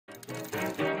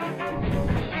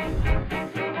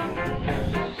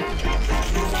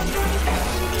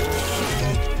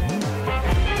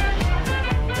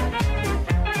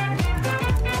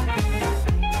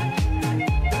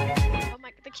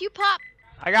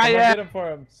I got Someone you. get him for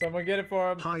him. Someone get it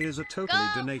for him. Hi is a total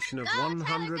donation of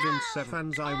 107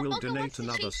 fans. I will donate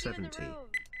another 70.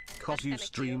 Cause you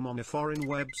stream on a foreign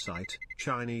website,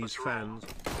 Chinese fans.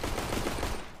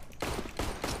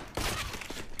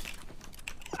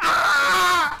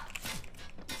 Ah!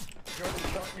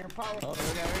 Your power. Oh, we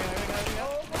got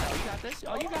you got this.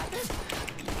 Oh, you got this.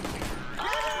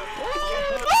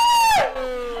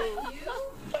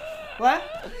 What?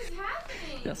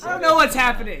 Yes, I don't know what's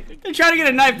happening. They're trying to get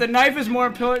a knife. The knife is more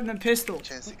important than pistol.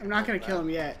 I'm not gonna kill him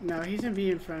yet. No, he's gonna be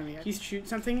in front of me. He's shoot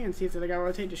something and see if the other guy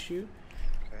rotate to shoot.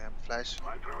 Okay, I'm flash.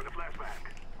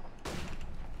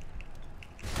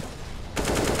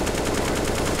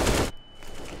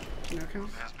 No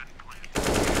count.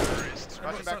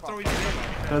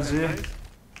 That's it.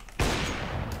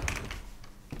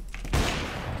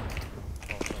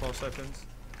 12 seconds.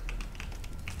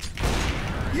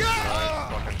 Yeah!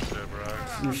 Fucking shit, bro.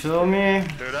 You feel me?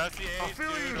 Dude, that's the ace,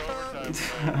 dude.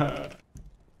 Overtime.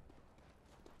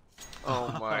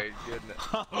 Oh my goodness.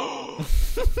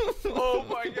 Oh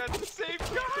my god, the same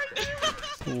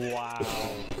guy! Wow.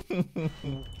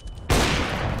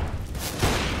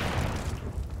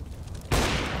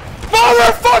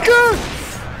 Motherfucker!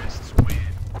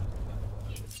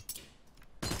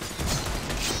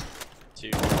 Two.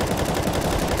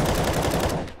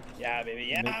 Yeah, baby,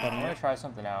 yeah. I'm gonna try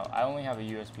something out. I only have a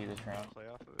USB this round. Play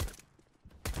off of it.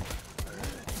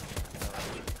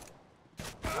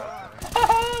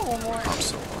 One more. I'm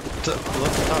so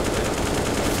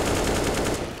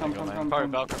Come. Probably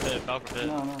Valkyrie pit, Valkyrie pit.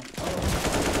 No.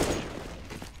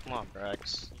 Come on,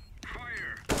 Brax.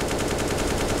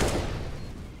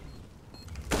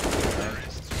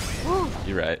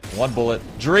 You're right. One bullet.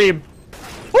 Dream!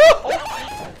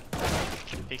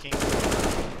 Peeking.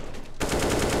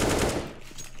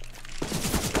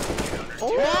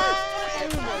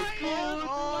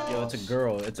 Yo, it's a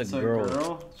girl. It's a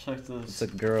girl. Check this. It's a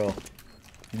girl.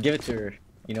 Give it to her.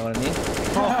 You know what I mean?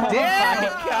 Oh,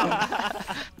 damn!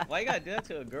 Why you gotta do that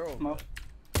to a girl? No.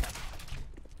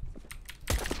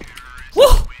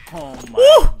 Oh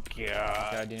my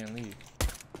god. I didn't leave.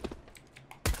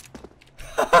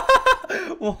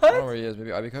 What? I don't know where he is.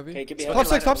 Maybe Ivy copy? Okay, Top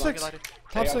six, top six.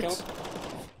 Top six.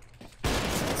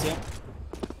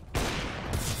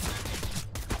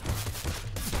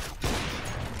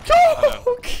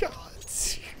 Oh god.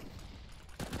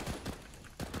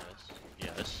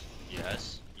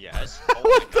 Yes. Oh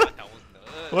my god, that was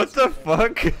nuts. What the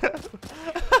fuck?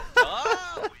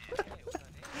 Oh,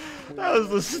 That was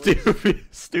the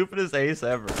stupidest ace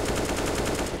ever.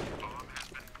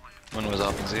 One was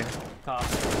off and Z. Top.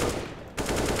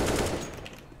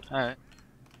 Alright.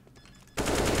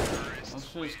 That's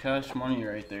just cash money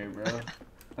right there, bro.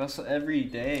 That's every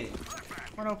day.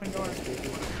 One open door. It's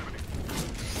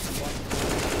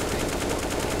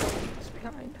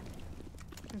behind.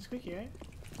 It's squeaky, right?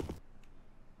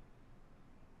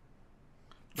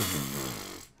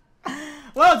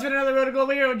 Well, it's been another Road to Gold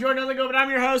video with Jordan Undergo, but I'm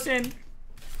your host, and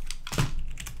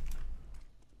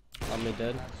I'm mid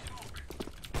dead.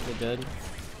 Mid dead.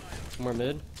 More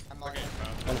mid. One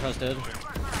cross dead.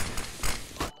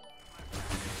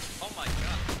 Oh my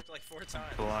god, it's like 4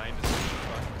 times. blind as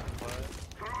fuck.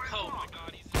 Oh my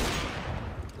god, he's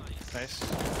Nice.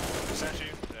 Statue.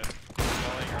 Dead.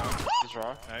 Falling around. He's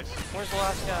raw. Nice. Where's the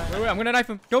last guy? Wait, I'm gonna knife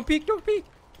him. Don't peek, don't peek.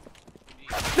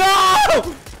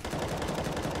 No!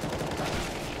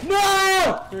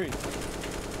 No! 3.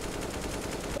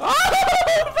 Oh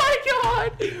my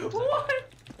god! What?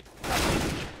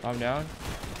 I'm down.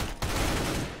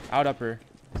 Out upper.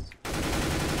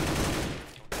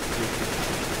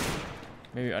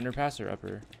 Maybe underpass or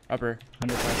upper? Upper.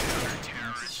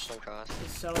 Underpass. so fast.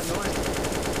 it's so annoying.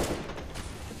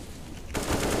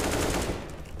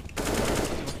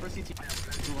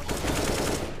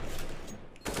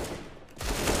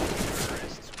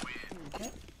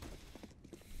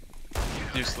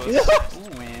 Useless.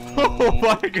 Oh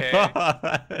my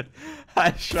god!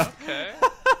 I shot. Okay.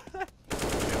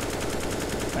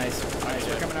 Nice. Nice.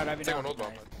 We're coming out. I've been Take down. one old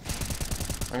bomb.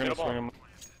 I'm gonna swing him.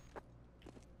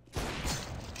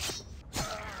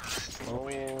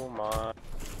 Oh my.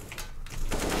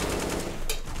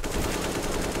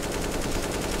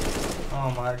 Oh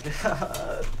my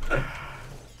god.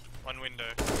 One window.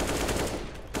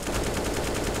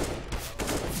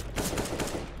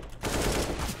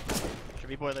 Should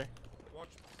be boiler. Watch,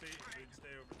 stay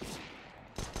over.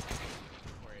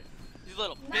 He's a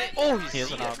little bit. Oh, he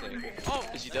has an op. Oh,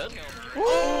 is he dead?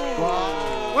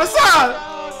 What's up?